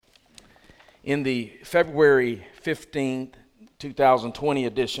In the February 15th, 2020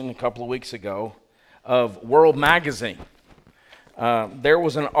 edition, a couple of weeks ago, of World Magazine, there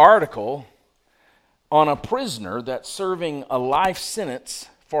was an article on a prisoner that's serving a life sentence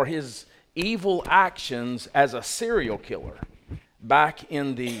for his evil actions as a serial killer back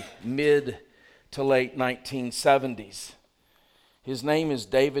in the mid to late 1970s. His name is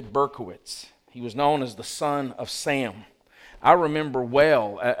David Berkowitz. He was known as the son of Sam. I remember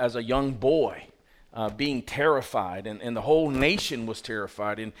well as a young boy being terrified, and the whole nation was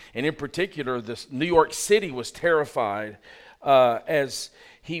terrified. And in particular, New York City was terrified as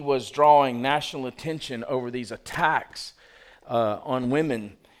he was drawing national attention over these attacks on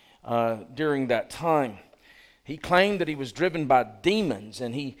women during that time. He claimed that he was driven by demons,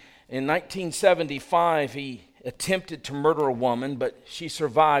 and in 1975, he attempted to murder a woman, but she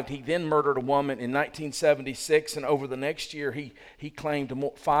survived. He then murdered a woman in 1976, and over the next year, he claimed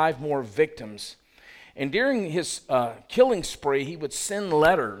 5 more victims. And during his killing spree, he would send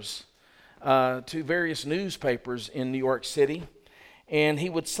letters to various newspapers in New York City, and he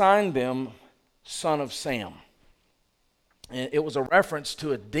would sign them Son of Sam. And it was a reference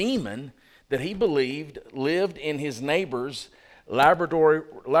to a demon that he believed lived in his neighbor's Labrador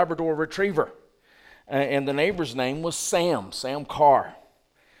Retriever. And the neighbor's name was Sam Carr.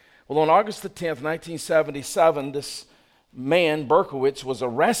 Well, on August the 10th, 1977, this man, Berkowitz, was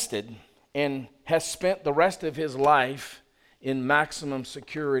arrested and has spent the rest of his life in maximum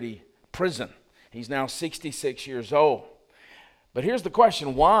security prison. He's now 66 years old. But here's the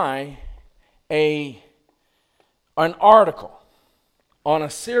question: why an article on a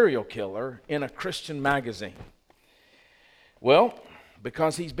serial killer in a Christian magazine? Well,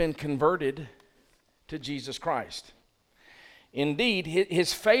 because he's been converted to Jesus Christ. Indeed,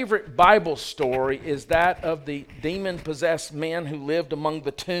 his favorite Bible story is that of the demon-possessed man who lived among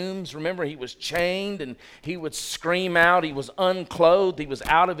the tombs. Remember, he was chained and he would scream out. He was unclothed. He was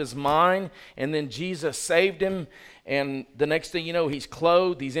out of his mind. And then Jesus saved him. And the next thing you know, he's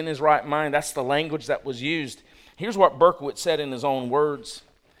clothed. He's in his right mind. That's the language that was used. Here's what Berkowitz said in his own words.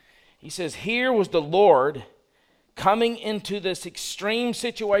 He says, "Here was the Lord coming into this extreme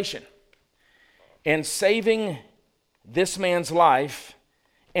situation and saving this man's life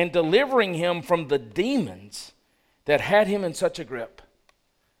and delivering him from the demons that had him in such a grip."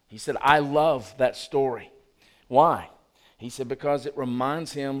 He said, "I love that story." Why? He said, because it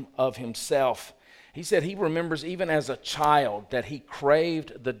reminds him of himself. He said he remembers even as a child that he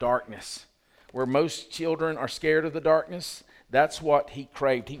craved the darkness. Where most children are scared of the darkness, that's what he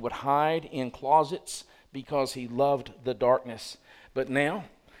craved. He would hide in closets because he loved the darkness. But now,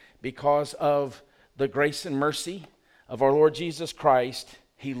 because of the grace and mercy of our Lord Jesus Christ,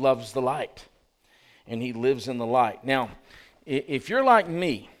 he loves the light, and he lives in the light. Now, if you're like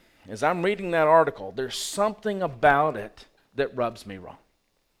me, as I'm reading that article, there's something about it that rubs me wrong.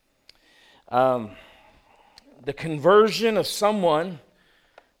 The conversion of someone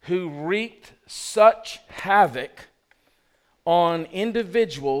who wreaked such havoc on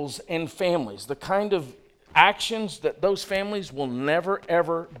individuals and families, the kind of actions that those families will never,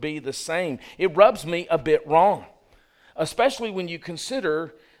 ever be the same. It rubs me a bit wrong, especially when you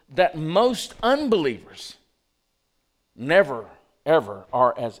consider that most unbelievers never, ever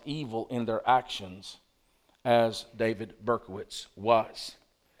are as evil in their actions as David Berkowitz was.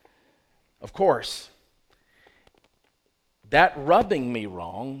 Of course, that rubbing me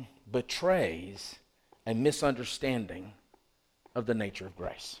wrong betrays a misunderstanding of the nature of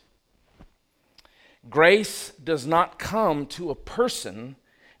grace. Grace does not come to a person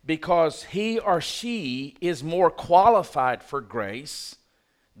because he or she is more qualified for grace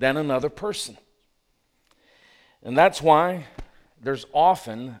than another person. And that's why there's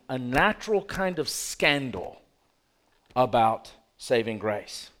often a natural kind of scandal about saving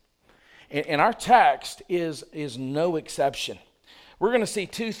grace. And our text is no exception. We're going to see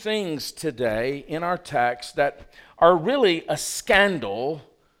 2 things today in our text that are really a scandal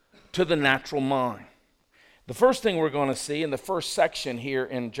to the natural mind. The first thing we're going to see in the first section here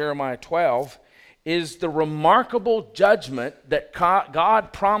in Jeremiah 12 is the remarkable judgment that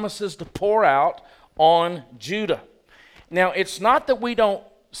God promises to pour out on Judah. Now, it's not that we don't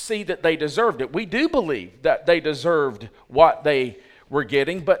see that they deserved it. We do believe that they deserved what they were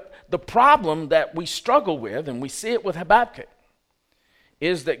getting, but the problem that we struggle with, and we see it with Habakkuk,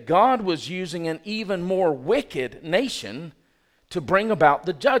 is that God was using an even more wicked nation to bring about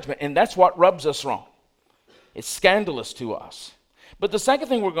the judgment, and that's what rubs us wrong. It's scandalous to us. But the second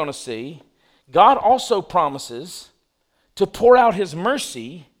thing we're going to see, God also promises to pour out his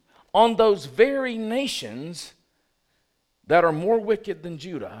mercy on those very nations that are more wicked than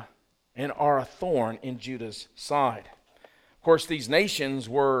Judah and are a thorn in Judah's side. Of course, these nations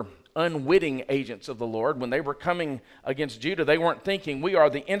were unwitting agents of the Lord. When they were coming against Judah, they weren't thinking, we are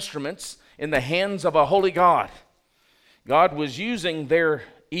the instruments in the hands of a holy God. God was using their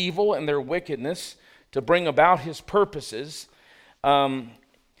evil and their wickedness to bring about his purposes.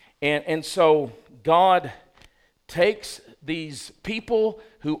 And so God takes these people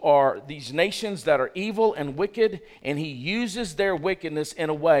who are these nations that are evil and wicked, and he uses their wickedness in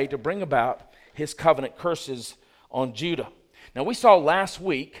a way to bring about his covenant curses on Judah. Now, we saw last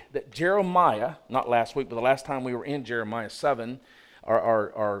week that Jeremiah, not last week, but the last time we were in Jeremiah 7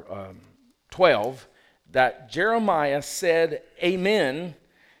 or 12, that Jeremiah said amen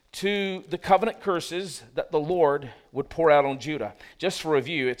to the covenant curses that the Lord would pour out on Judah. Just for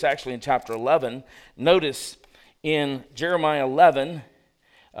review, it's actually in chapter 11. Notice in Jeremiah 11,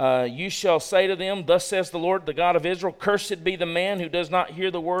 you shall say to them, thus says the Lord, the God of Israel, cursed be the man who does not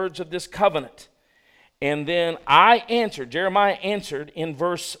hear the words of this covenant. And then Jeremiah answered in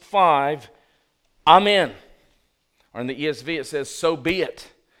verse 5, Amen. Or in the ESV it says, so be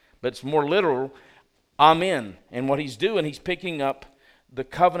it. But it's more literal, Amen. And what he's doing, he's picking up the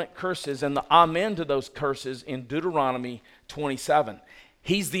covenant curses and the amen to those curses in Deuteronomy 27.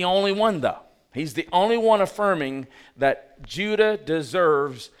 He's the only one, though. He's the only one affirming that Judah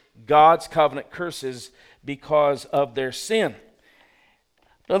deserves God's covenant curses because of their sin.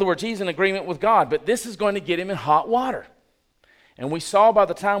 In other words, he's in agreement with God, but this is going to get him in hot water. And we saw by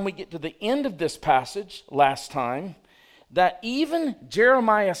the time we get to the end of this passage last time that even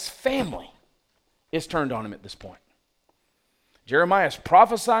Jeremiah's family is turned on him at this point. Jeremiah is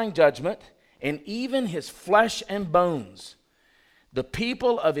prophesying judgment, and even his flesh and bones, the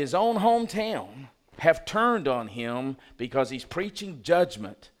people of his own hometown, have turned on him because he's preaching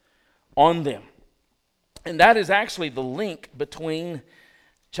judgment on them. And that is actually the link between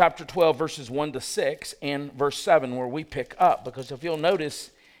chapter 12, verses 1 to 6, and verse 7, where we pick up. Because if you'll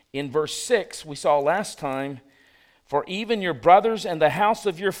notice, in verse 6, we saw last time, for even your brothers and the house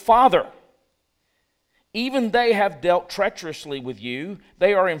of your father, even they have dealt treacherously with you.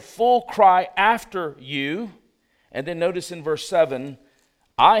 They are in full cry after you. And then notice in verse 7,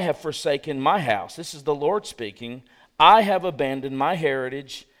 I have forsaken my house. This is the Lord speaking. I have abandoned my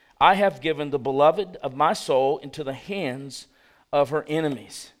heritage. I have given the beloved of my soul into the hands of her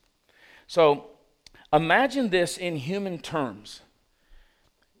enemies. So imagine this in human terms.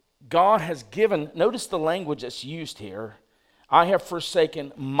 God has given, notice the language that's used here. I have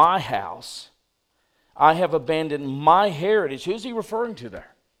forsaken my house. I have abandoned my heritage. Who's he referring to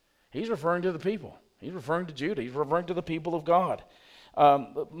there? He's referring to the people. He's referring to Judah. He's referring to the people of God.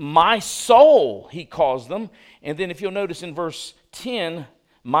 My soul, he calls them. And then if you'll notice in verse 10,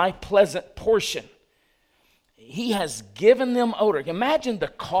 my pleasant portion. He has given them over. Imagine the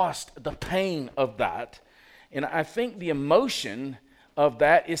cost, the pain of that. And I think the emotion of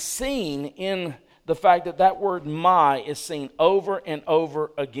that is seen in the fact that that word my is seen over and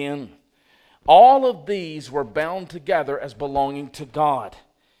over again. All of these were bound together as belonging to God.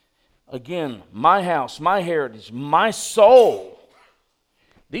 Again, my house, my heritage, my soul.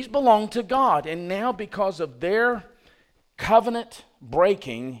 These belong to God. And now because of their covenant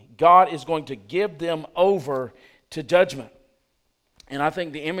breaking, God is going to give them over to judgment. And I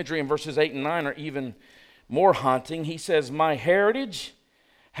think the imagery in verses 8 and 9 are even more haunting. He says, my heritage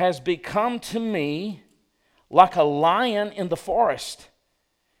has become to me like a lion in the forest.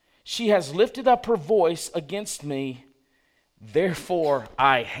 She has lifted up her voice against me, therefore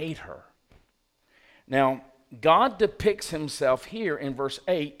I hate her. Now, God depicts himself here in verse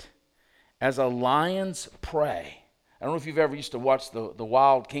 8 as a lion's prey. I don't know if you've ever used to watch the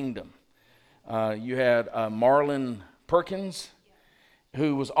Wild Kingdom. You had Marlon Perkins,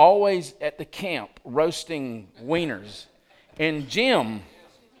 who was always at the camp roasting wieners. And Jim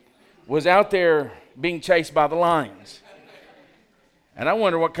was out there being chased by the lions. And I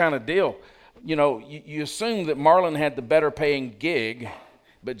wonder what kind of deal. You know, you assume that Marlon had the better paying gig,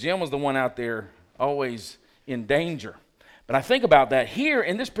 but Jim was the one out there always in danger. But I think about that here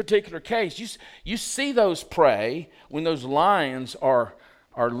in this particular case. You see those prey when those lions are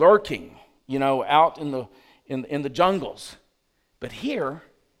lurking, you know, out in the jungles. But here,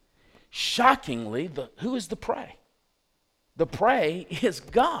 shockingly, who is the prey? The prey is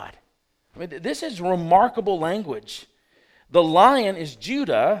God. I mean, this is remarkable language. The lion is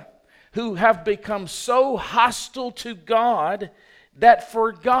Judah, who have become so hostile to God that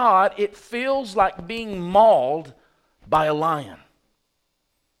for God it feels like being mauled by a lion.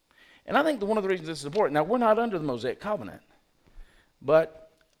 And I think that one of the reasons this is important, now we're not under the Mosaic covenant, but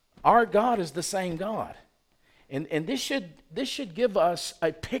our God is the same God. And this should give us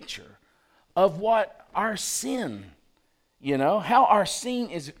a picture of what our sin, how our sin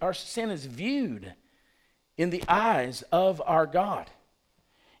is viewed in the eyes of our God.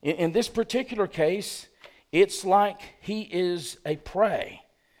 In this particular case, it's like he is a prey.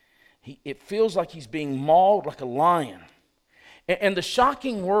 It feels like he's being mauled like a lion. And the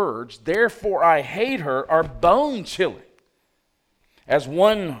shocking words, "Therefore I hate her," are bone-chilling. As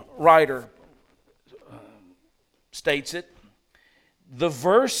one writer states it, the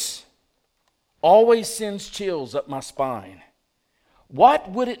verse always sends chills up my spine. What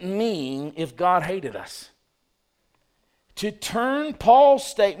would it mean if God hated us? To turn Paul's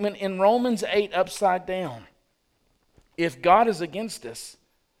statement in Romans 8 upside down. If God is against us,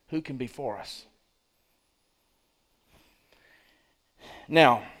 who can be for us?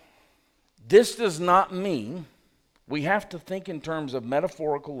 Now, this does not mean we have to think in terms of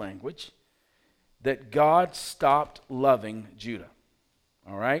metaphorical language that God stopped loving Judah.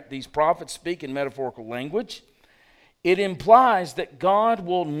 All right? These prophets speak in metaphorical language. It implies that God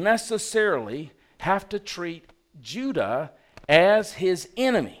will necessarily have to treat Judah as his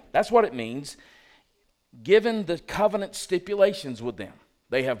enemy. That's what it means, given the covenant stipulations with them.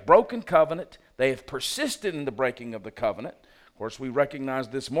 They have broken covenant. They have persisted in the breaking of the covenant. Of course, we recognize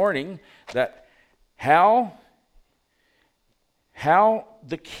this morning that how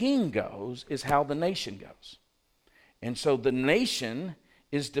the king goes is how the nation goes. And so the nation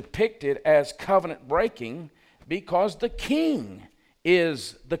is depicted as covenant breaking because the king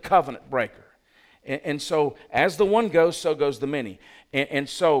is the covenant breaker. And so as the one goes, so goes the many. And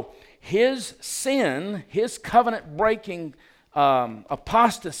so his sin, his covenant breaking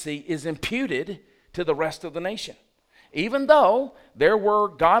apostasy is imputed to the rest of the nation. Even though there were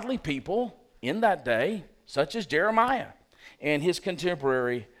godly people in that day, such as Jeremiah and his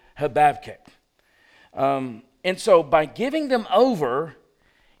contemporary Habakkuk. And so by giving them over,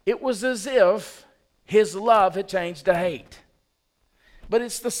 it was as if his love had changed to hate. But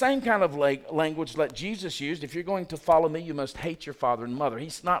it's the same kind of language that Jesus used. If you're going to follow me, you must hate your father and mother.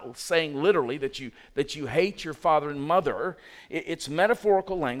 He's not saying literally that you hate your father and mother. It's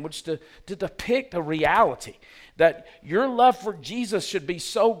metaphorical language to depict a reality that your love for Jesus should be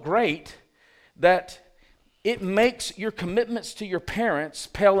so great that it makes your commitments to your parents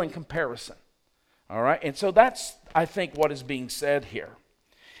pale in comparison. All right? And so that's, I think, what is being said here.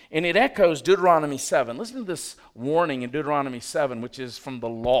 And it echoes Deuteronomy 7. Listen to this warning in Deuteronomy 7, which is from the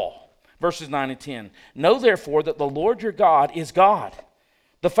law. Verses 9 and 10. Know therefore that the Lord your God is God,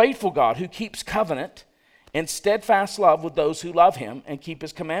 the faithful God who keeps covenant and steadfast love with those who love him and keep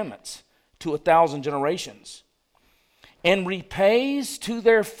his commandments to 1,000 generations, and repays to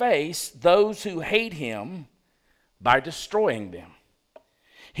their face those who hate him by destroying them.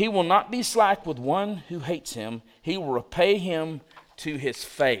 He will not be slack with one who hates him. He will repay him to his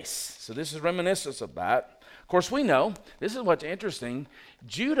face. So this is reminiscent of that. Of course, we know, this is what's interesting,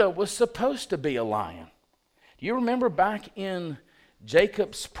 Judah was supposed to be a lion. Do you remember back in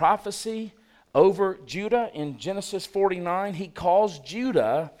Jacob's prophecy over Judah in Genesis 49? He calls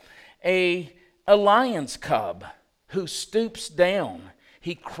Judah a lion's cub who stoops down.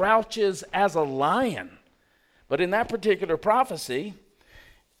 He crouches as a lion. But in that particular prophecy,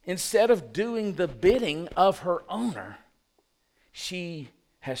 instead of doing the bidding of her owner, she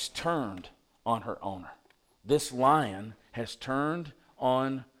has turned on her owner. This lion has turned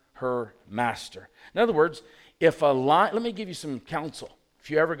on her master. In other words, if a lion, let me give you some counsel.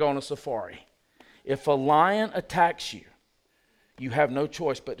 If you ever go on a safari, if a lion attacks you, you have no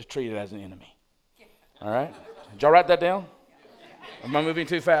choice but to treat it as an enemy. All right? Did y'all write that down? Am I moving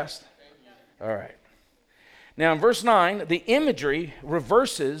too fast? All right. Now in verse 9, the imagery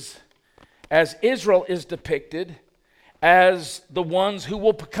reverses as Israel is depicted as the ones who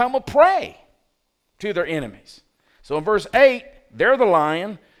will become a prey to their enemies. So in verse 8, they're the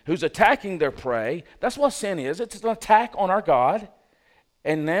lion who's attacking their prey. That's what sin is. It's an attack on our God.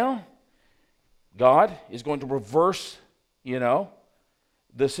 And now God is going to reverse,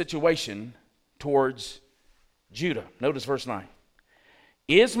 the situation towards Judah. Notice verse 9.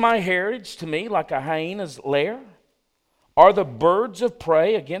 Is my heritage to me like a hyena's lair? Are the birds of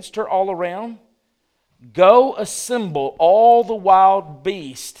prey against her all around? Go assemble all the wild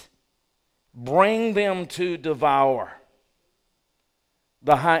beasts, bring them to devour.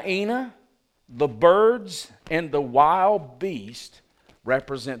 The hyena, the birds, and the wild beast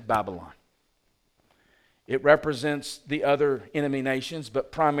represent Babylon. It represents the other enemy nations,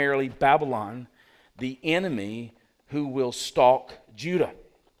 but primarily Babylon, the enemy who will stalk Judah.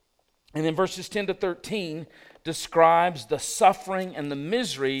 And then verses 10 to 13 describes the suffering and the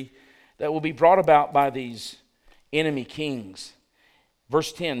misery that will be brought about by these enemy kings.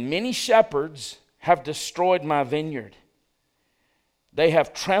 Verse 10, many shepherds have destroyed my vineyard. They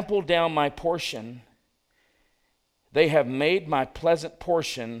have trampled down my portion. They have made my pleasant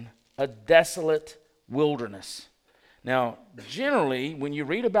portion a desolate wilderness. Now, generally, when you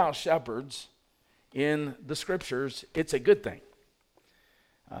read about shepherds in the scriptures, it's a good thing.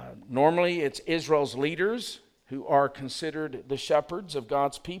 Normally, it's Israel's leaders who are considered the shepherds of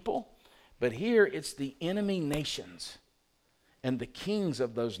God's people. But here, it's the enemy nations and the kings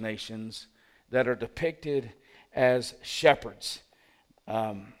of those nations that are depicted as shepherds.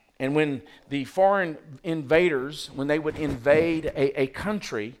 And when the foreign invaders, when they would invade a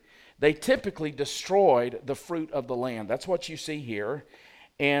country, they typically destroyed the fruit of the land. That's what you see here.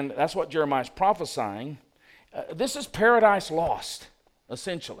 And that's what Jeremiah is prophesying. This is paradise lost,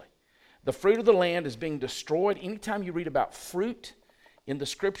 essentially. The fruit of the land is being destroyed. Anytime you read about fruit in the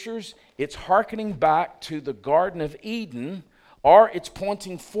scriptures, it's hearkening back to the Garden of Eden, or it's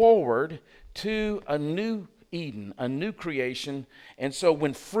pointing forward to a new Eden, a new creation. And so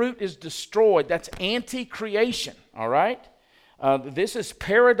when fruit is destroyed, that's anti-creation, all right? This is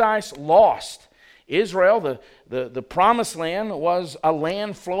paradise lost. Israel, the promised land, was a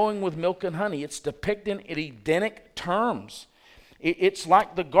land flowing with milk and honey. It's depicted in Edenic terms. It's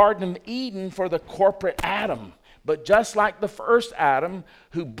like the Garden of Eden for the corporate Adam. But just like the first Adam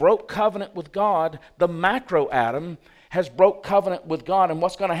who broke covenant with God, the macro Adam has broke covenant with God. And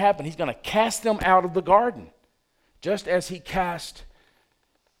what's going to happen? He's going to cast them out of the garden, just as he cast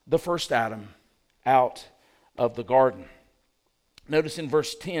the first Adam out of the garden. Notice in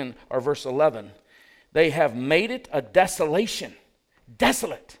verse 10 or verse 11, they have made it a desolation,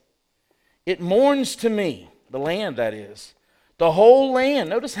 desolate. It mourns to me, the land that is, the whole land.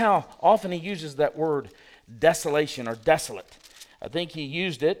 Notice how often he uses that word desolation or desolate. I think he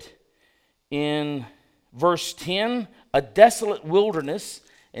used it in verse 10, a desolate wilderness.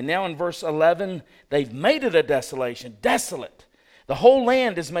 And now in verse 11, they've made it a desolation, desolate. The whole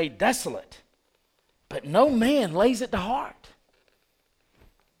land is made desolate, but no man lays it to heart.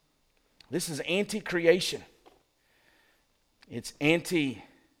 This is anti-creation. It's anti-Eden.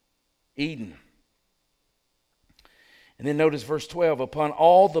 And then notice verse 12, upon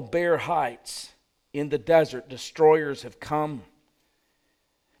all the bare heights in the desert, destroyers have come.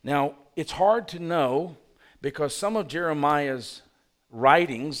 Now, it's hard to know because some of Jeremiah's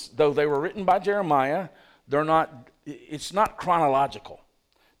writings, though they were written by Jeremiah, it's not chronological.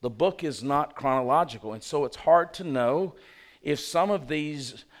 The book is not chronological, and so it's hard to know if some of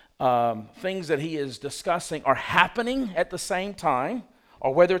these things that he is discussing are happening at the same time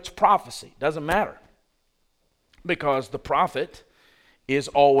or whether it's prophecy. Doesn't matter, because the prophet is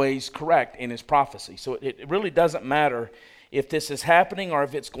always correct in his prophecy. So it really doesn't matter if this is happening or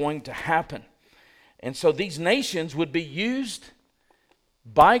if it's going to happen. And so these nations would be used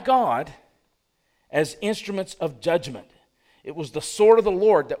by God as instruments of judgment. It was the sword of the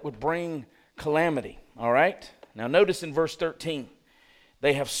Lord that would bring calamity. All right? Now notice in verse 13,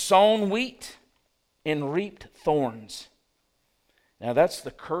 they have sown wheat and reaped thorns. Now that's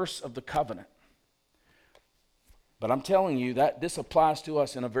the curse of the covenant. But I'm telling you that this applies to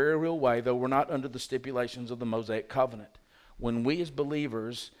us in a very real way, though we're not under the stipulations of the Mosaic covenant. When we as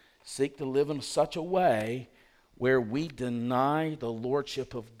believers seek to live in such a way where we deny the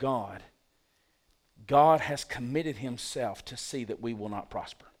lordship of God, God has committed himself to see that we will not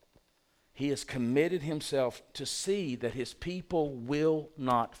prosper. He has committed himself to see that his people will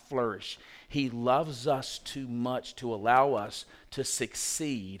not flourish. He loves us too much to allow us to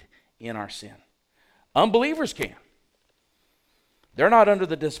succeed in our sin. Unbelievers can. They're not under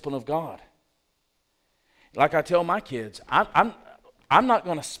the discipline of God. Like I tell my kids, I'm not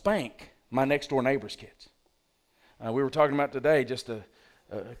going to spank my next door neighbor's kids. We were talking about today, just a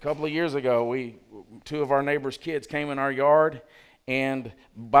couple of years ago, two of our neighbors' kids came in our yard, and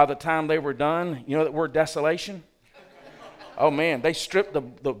by the time they were done, you know that word desolation? Oh man, they stripped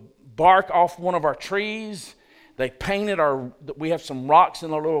the bark off one of our trees. They painted we have some rocks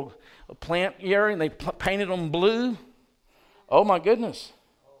in our little plant area, and they painted them blue. Oh my goodness.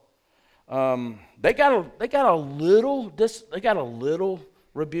 They got a little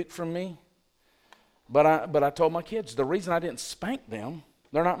rebuke from me. But I told my kids, the reason I didn't spank them,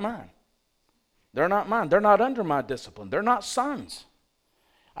 they're not mine. They're not mine. They're not under my discipline. They're not sons.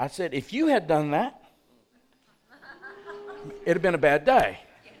 I said, if you had done that, it'd have been a bad day.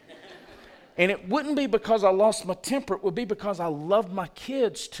 And it wouldn't be because I lost my temper. It would be because I loved my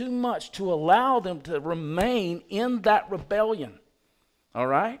kids too much to allow them to remain in that rebellion. All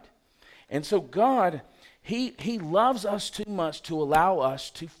right? And so God, He loves us too much to allow us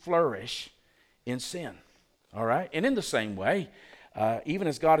to flourish in sin. All right? And in the same way, even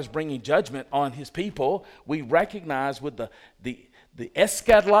as God is bringing judgment on his people, we recognize with the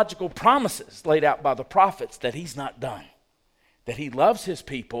eschatological promises laid out by the prophets that he's not done. That he loves his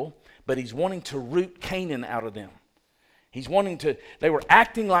people, but he's wanting to root Canaan out of them. They were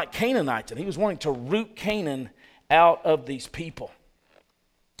acting like Canaanites, and he was wanting to root Canaan out of these people.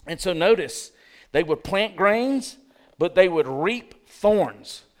 And so notice, they would plant grains, but they would reap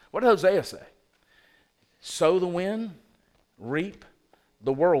thorns. What did Hosea say? Sow the wind, reap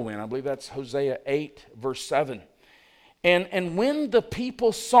the whirlwind. I believe that's Hosea 8, verse 7. And when the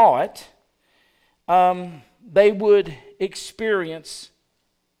people saw it, they would experience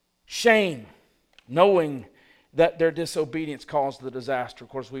shame, knowing that their disobedience caused the disaster. Of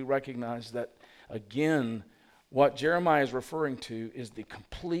course, we recognize that, again, what Jeremiah is referring to is the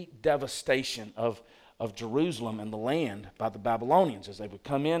complete devastation of Jerusalem and the land by the Babylonians, as they would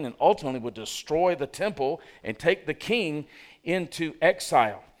come in and ultimately would destroy the temple and take the king into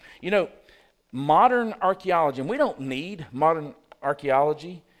exile. You know, modern archaeology, and we don't need modern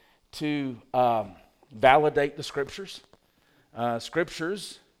archaeology to validate the scriptures.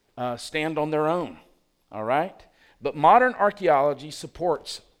 Scriptures stand on their own, all right? But modern archaeology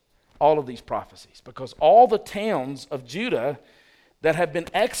supports all of these prophecies because all the towns of Judah that have been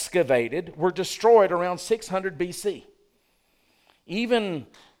excavated were destroyed around 600 BC. Even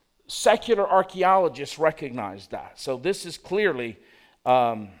secular archaeologists recognize that. So this is clearly,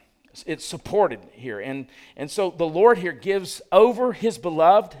 it's supported here. And so the Lord here gives over his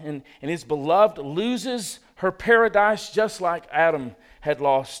beloved, and his beloved loses her paradise just like Adam had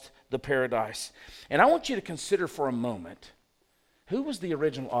lost the paradise. And I want you to consider for a moment, who was the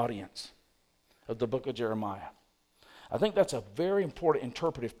original audience of the book of Jeremiah? I think that's a very important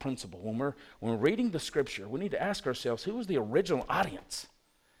interpretive principle. When we're reading the scripture, we need to ask ourselves, who was the original audience?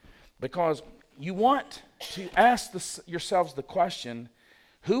 Because you want to ask yourselves the question,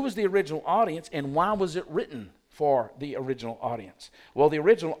 who was the original audience and why was it written for the original audience? Well, the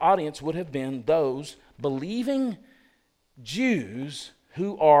original audience would have been those believing Jews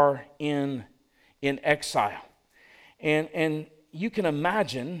who are in exile. And you can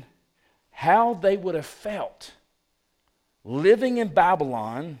imagine how they would have felt living in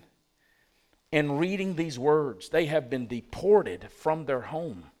Babylon and reading these words. They have been deported from their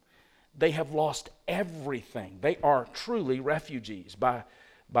home. They have lost everything. They are truly refugees by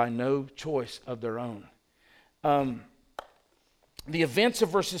no choice of their own. The events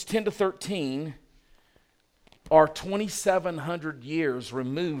of verses 10 to 13 are 2,700 years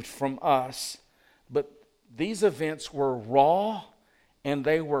removed from us, but these events were raw and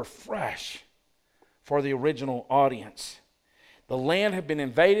they were fresh for the original audience. The land had been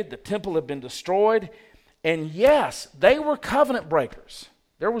invaded, the temple had been destroyed, and yes, they were covenant breakers.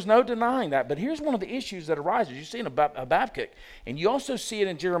 There was no denying that. But here's one of the issues that arises. You see it in Habakkuk, and you also see it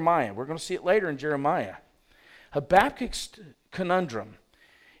in Jeremiah. We're going to see it later in Jeremiah. Habakkuk's conundrum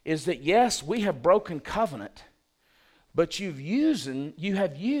is that, yes, we have broken covenant, but you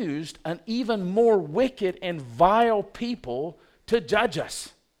have used an even more wicked and vile people to judge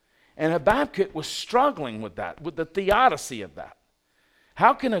us. And Habakkuk was struggling with that, with the theodicy of that.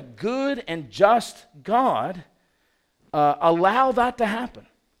 How can a good and just God allow that to happen?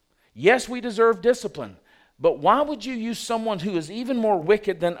 Yes, we deserve discipline, but why would you use someone who is even more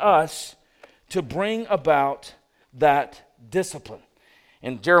wicked than us to bring about that discipline?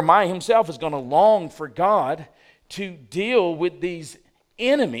 And Jeremiah himself is going to long for God to deal with these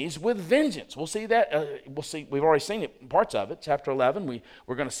enemies with vengeance. We'll see that. We've already seen it, parts of it, chapter 11.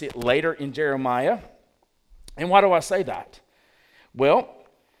 We're going to see it later in Jeremiah. And why do I say that? Well,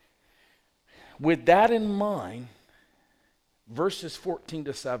 with that in mind, verses 14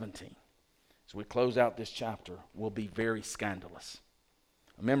 to 17, as we close out this chapter, will be very scandalous.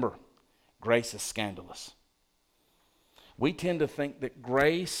 Remember, grace is scandalous. We tend to think that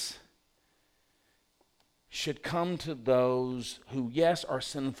grace should come to those who, yes, are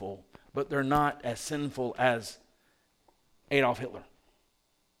sinful, but they're not as sinful as Adolf Hitler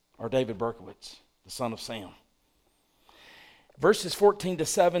or David Berkowitz, the son of Sam. Verses 14 to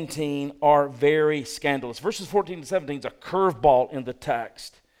 17 are very scandalous. Verses 14 to 17 is a curveball in the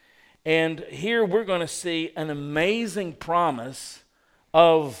text. And here we're going to see an amazing promise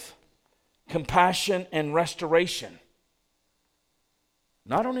of compassion and restoration.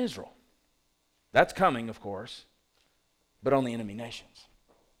 Not on Israel. That's coming, of course, but on the enemy nations.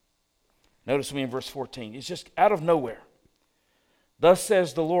 Notice me in verse 14. It's just out of nowhere. Thus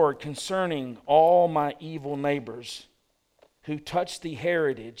says the Lord concerning all my evil neighbors who touch the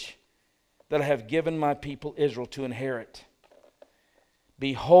heritage that I have given my people Israel to inherit.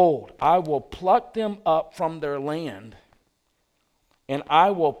 Behold, I will pluck them up from their land and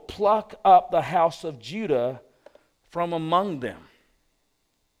I will pluck up the house of Judah from among them.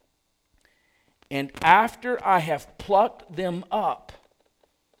 And after I have plucked them up,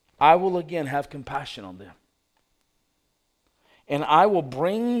 I will again have compassion on them. And I will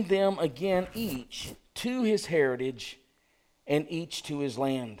bring them again each to his heritage and each to his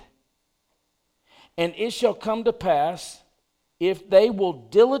land. And it shall come to pass, if they will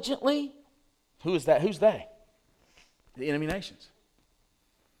diligently, who is that? Who's they? The enemy nations.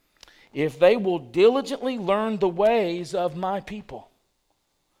 If they will diligently learn the ways of my people.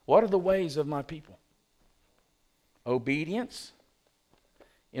 What are the ways of my people? Obedience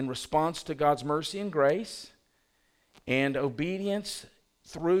in response to God's mercy and grace, and obedience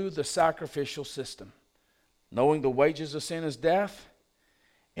through the sacrificial system. Knowing the wages of sin is death,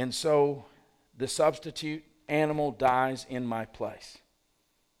 and so the substitute animal dies in my place.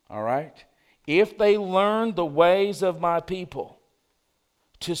 All right? If they learn the ways of my people,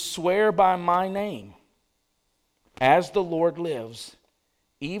 to swear by my name, as the Lord lives,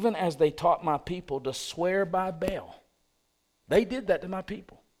 even as they taught my people to swear by Baal. They did that to my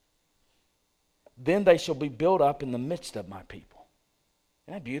people. Then they shall be built up in the midst of my people.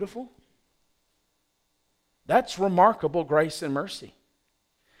 Isn't that beautiful? That's remarkable grace and mercy.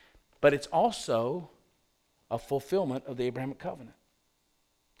 But it's also a fulfillment of the Abrahamic covenant.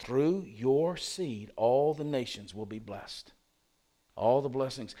 Through your seed, all the nations will be blessed. All the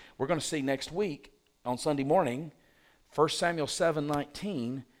blessings. We're going to see next week on Sunday morning, 1 Samuel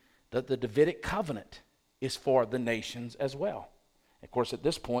 7:19, that the Davidic covenant is for the nations as well. Of course, at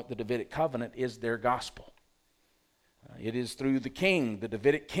this point, the Davidic covenant is their gospel. It is through the king, the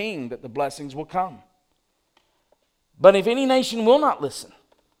Davidic king, that the blessings will come. But if any nation will not listen,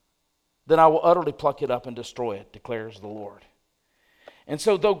 then I will utterly pluck it up and destroy it, declares the Lord. And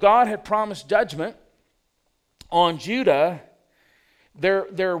so, though God had promised judgment on Judah,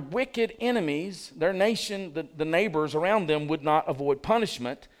 their wicked enemies, their nation, the neighbors around them would not avoid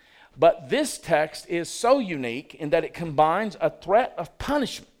punishment. But this text is so unique in that it combines a threat of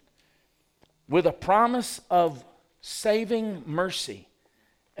punishment with a promise of saving mercy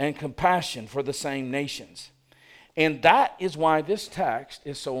and compassion for the same nations. And that is why this text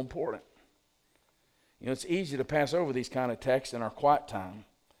is so important. You know, it's easy to pass over these kind of texts in our quiet time.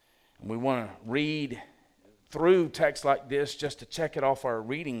 And we want to read through texts like this just to check it off our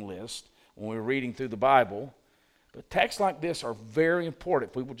reading list when we're reading through the Bible. But texts like this are very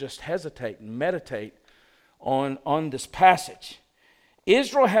important if we will just hesitate and meditate on this passage.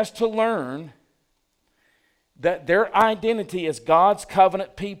 Israel has to learn that their identity as God's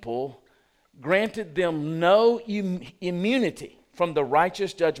covenant people granted them no immunity from the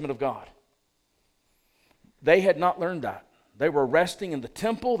righteous judgment of God. They had not learned that. They were resting in the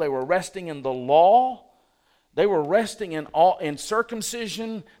temple. They were resting in the law. They were resting in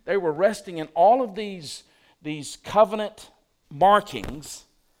circumcision. They were resting in all of these covenant markings,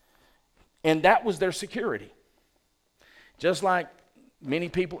 and that was their security. Just like many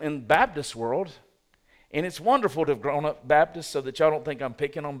people in the Baptist world, and it's wonderful to have grown up Baptist so that y'all don't think I'm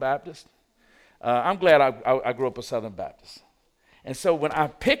picking on Baptists. I'm glad I grew up a Southern Baptist. And so when I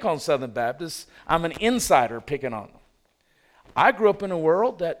pick on Southern Baptists, I'm an insider picking on them. I grew up in a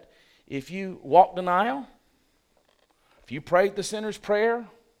world that if you walked an aisle, if you prayed the sinner's prayer,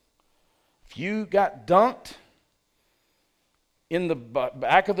 if you got dunked in the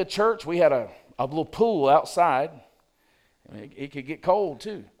back of the church, we had a little pool outside. It could get cold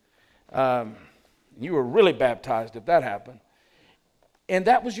too. You were really baptized if that happened. And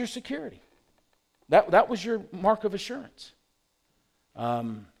that was your security. That was your mark of assurance.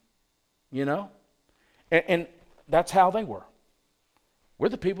 You know? And that's how they were. We're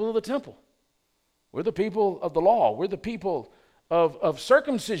the people of the temple. We're the people of the law. We're the people of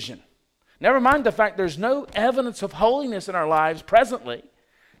circumcision. Never mind the fact there's no evidence of holiness in our lives presently.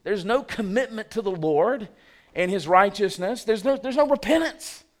 There's no commitment to the Lord and His righteousness. There's no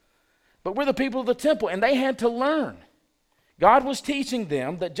repentance. But we're the people of the temple, and they had to learn. God was teaching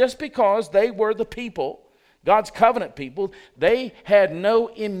them that just because they were the people, God's covenant people, they had no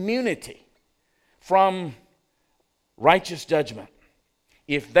immunity from righteous judgment.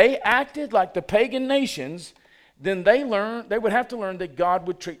 If they acted like the pagan nations, then they would have to learn that God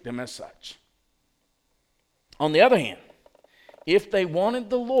would treat them as such. On the other hand, if they wanted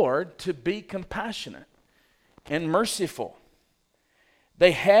the Lord to be compassionate and merciful,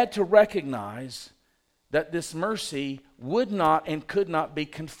 they had to recognize that this mercy would not and could not be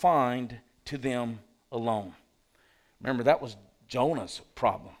confined to them alone. Remember, that was Jonah's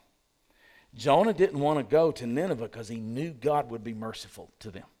problem. Jonah didn't want to go to Nineveh because he knew God would be merciful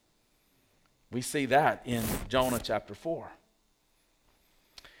to them. We see that in Jonah chapter 4.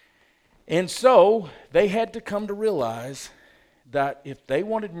 And so they had to come to realize that if they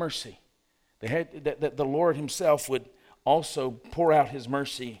wanted mercy, that the Lord himself would also pour out his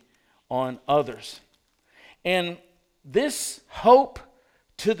mercy on others. And this hope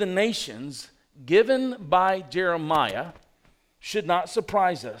to the nations given by Jeremiah should not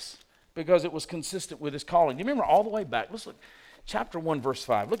surprise us because it was consistent with his calling. Do you remember all the way back? Let's look, chapter 1, verse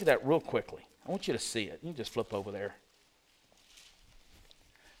 5. Look at that real quickly. I want you to see it. You can just flip over there.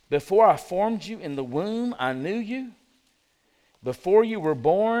 Before I formed you in the womb, I knew you. Before you were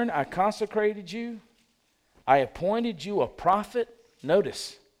born, I consecrated you. I appointed you a prophet,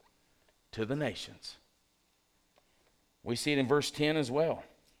 notice, to the nations. We see it in verse 10 as well.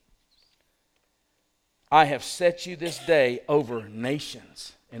 I have set you this day over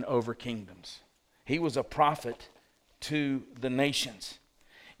nations and over kingdoms. He was a prophet to the nations.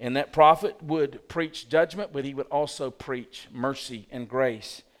 And that prophet would preach judgment, but he would also preach mercy and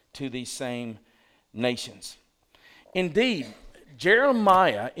grace to these same nations. Indeed,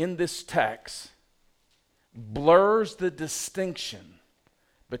 Jeremiah in this text blurs the distinction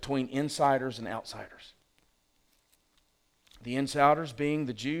between insiders and outsiders. The insiders being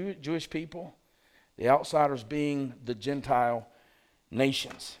the Jewish people, the outsiders being the Gentile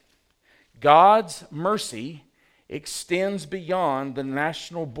nations. God's mercy extends beyond the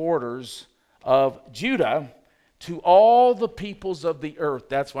national borders of Judah to all the peoples of the earth.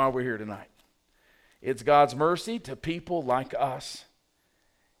 That's why we're here tonight. It's God's mercy to people like us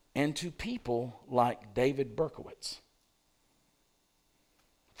and to people like David Berkowitz,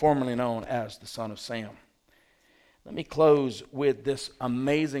 formerly known as the son of Sam. Let me close with this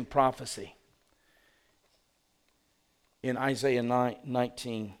amazing prophecy in Isaiah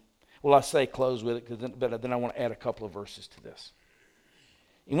 19. Well, I say close with it, but then I want to add a couple of verses to this.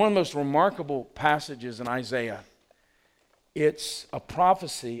 In one of the most remarkable passages in Isaiah, it's a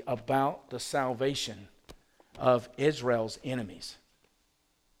prophecy about the salvation of Israel's enemies.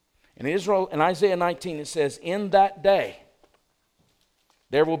 In Isaiah 19, it says, in that day,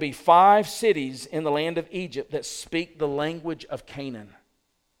 there will be 5 cities in the land of Egypt that speak the language of Canaan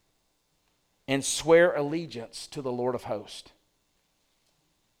and swear allegiance to the Lord of hosts.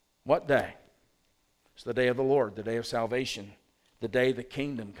 What day? It's the day of the Lord, the day of salvation, the day the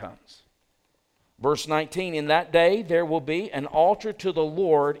kingdom comes. Verse 19, in that day there will be an altar to the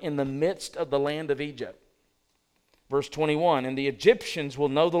Lord in the midst of the land of Egypt. Verse 21, and the Egyptians will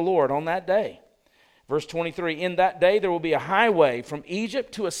know the Lord on that day. Verse 23, in that day there will be a highway from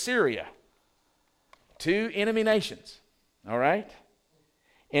Egypt to Assyria, 2 enemy nations. All right?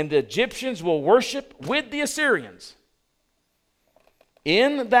 And the Egyptians will worship with the Assyrians.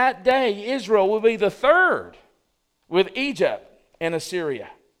 In that day, Israel will be the third with Egypt and Assyria,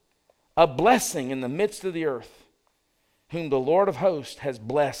 a blessing in the midst of the earth, whom the Lord of hosts has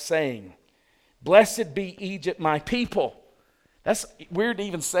blessed, saying, blessed be Egypt, my people. That's weird to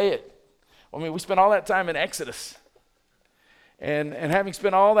even say it. I mean, we spent all that time in Exodus. And having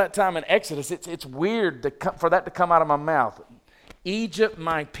spent all that time in Exodus, it's weird for that to come out of my mouth. Egypt,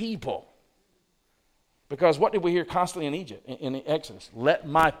 my people. Because what did we hear constantly in Egypt, in Exodus? Let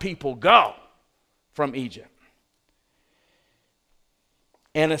my people go from Egypt.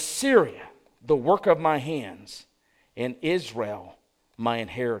 And Assyria, the work of my hands, and Israel, my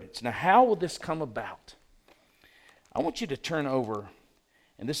inheritance. Now, how will this come about? I want you to turn over,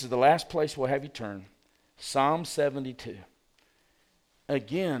 and this is the last place we'll have you turn, Psalm 72.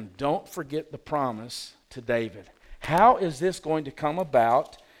 Again, don't forget the promise to David. How is this going to come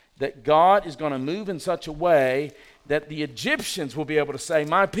about that God is going to move in such a way that the Egyptians will be able to say,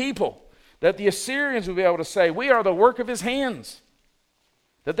 my people, that the Assyrians will be able to say, we are the work of his hands,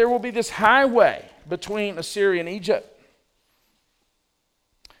 that there will be this highway between Assyria and Egypt.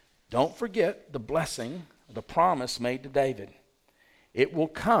 Don't forget the blessing, the promise made to David. It will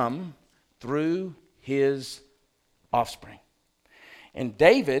come through his offspring. And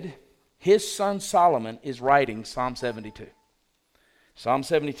David, his son Solomon, is writing Psalm 72. Psalm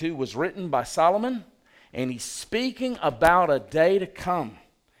 72 was written by Solomon, and he's speaking about a day to come.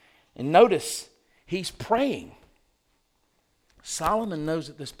 And notice, he's praying. Solomon knows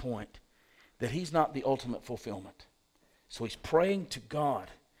at this point that he's not the ultimate fulfillment. So he's praying to God,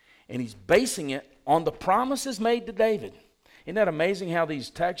 and he's basing it on the promises made to David. Isn't that amazing how these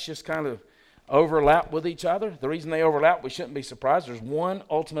texts just kind of overlap with each other? The reason they overlap, we shouldn't be surprised. There's one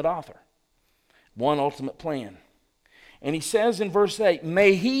ultimate author, one ultimate plan. And he says in verse 8,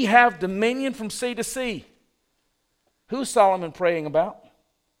 may he have dominion from sea to sea. Who's Solomon praying about?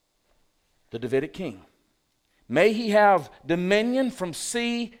 The Davidic king. May he have dominion from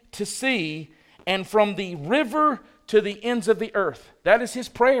sea to sea and from the river to the ends of the earth. That is his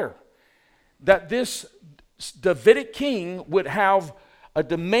prayer. that this Davidic king would have a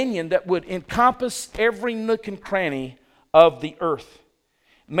dominion that would encompass every nook and cranny of the earth.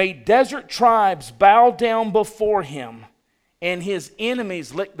 May desert tribes bow down before him, and his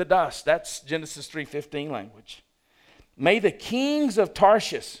enemies lick the dust. That's Genesis 3:15 language. May the kings of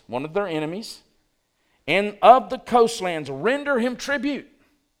Tarshish, one of their enemies, and of the coastlands render him tribute.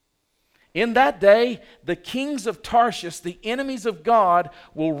 In that day, the kings of Tarshish, the enemies of God,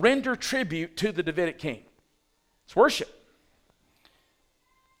 will render tribute to the Davidic king. It's worship.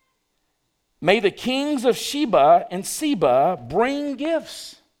 May the kings of Sheba and Seba bring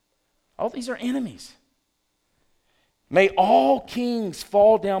gifts. All these are enemies. May all kings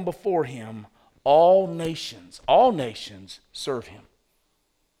fall down before him. All nations serve him.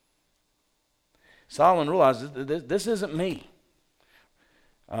 Solomon realizes that this isn't me.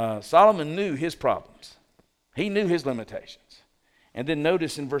 Solomon knew his problems. He knew his limitations. And then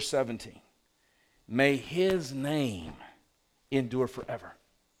notice in verse 17, may his name endure forever.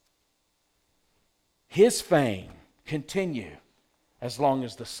 His fame continue as long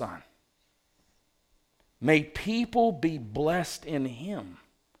as the sun. May people be blessed in him.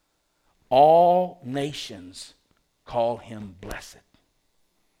 All nations call him blessed.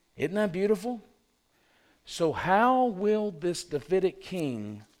 Isn't that beautiful? So how will this Davidic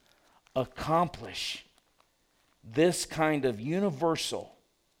king accomplish this kind of universal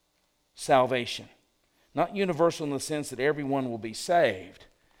salvation? Not universal in the sense that everyone will be saved,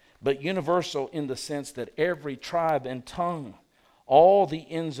 but universal in the sense that every tribe and tongue, all the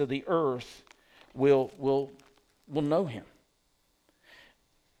ends of the earth will know him.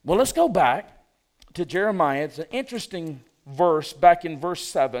 Well, let's go back to Jeremiah. It's an interesting verse back in verse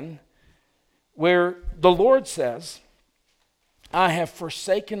 7 where the Lord says, I have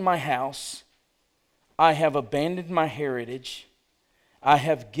forsaken my house, I have abandoned my heritage, I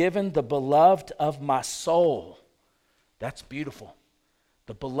have given the beloved of my soul. That's beautiful.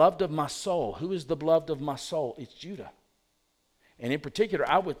 The beloved of my soul. Who is the beloved of my soul? It's Judah. And in particular,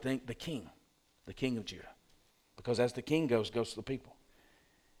 I would think the king of Judah. Because as the king goes to the people.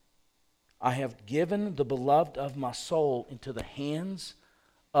 I have given the beloved of my soul into the hands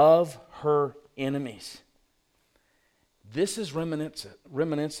of her enemies. This is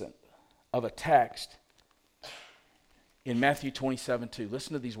reminiscent of a text in Matthew 27:2.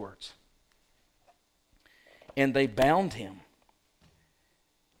 Listen to these words. And they bound him,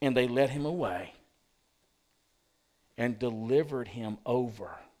 and they led him away, and delivered him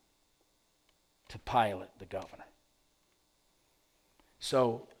over to Pilate the governor.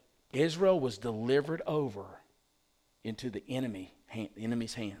 So Israel was delivered over into the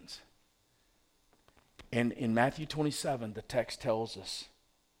enemy's hands. And in Matthew 27, the text tells us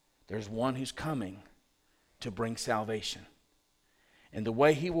there's one who's coming to bring salvation. And the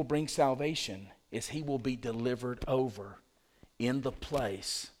way he will bring salvation is he will be delivered over in the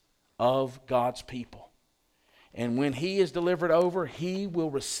place of God's people. And when he is delivered over, he will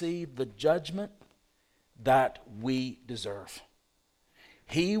receive the judgment that we deserve.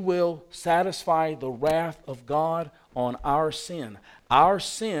 He will satisfy the wrath of God on our sin. Our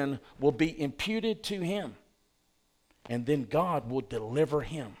sin will be imputed to him. And then God will deliver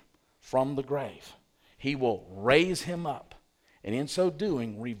him from the grave. He will raise him up. And in so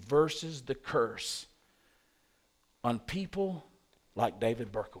doing, reverses the curse on people like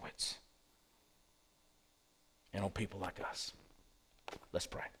David Berkowitz. And on people like us. Let's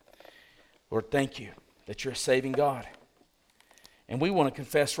pray. Lord, thank you that you're a saving God. And we want to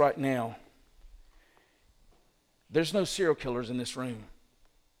confess right now, there's no serial killers in this room.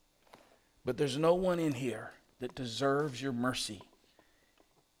 But there's no one in here that deserves your mercy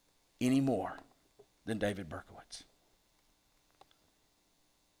any more than David Berkowitz.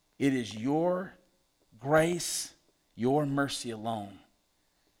 It is your grace, your mercy alone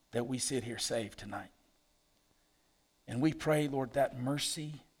that we sit here saved tonight. And we pray, Lord, that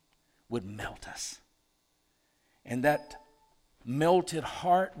mercy would melt us. And that melted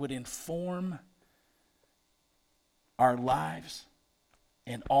heart would inform our lives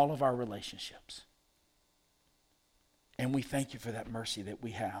and all of our relationships. And we thank you for that mercy that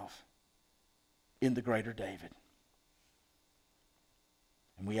we have in the greater David.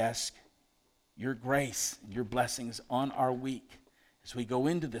 And we ask your grace and your blessings on our week as we go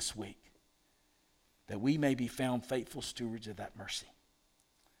into this week, that we may be found faithful stewards of that mercy.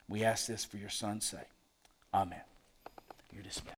 We ask this for your Son's sake. Amen. You're dismissed.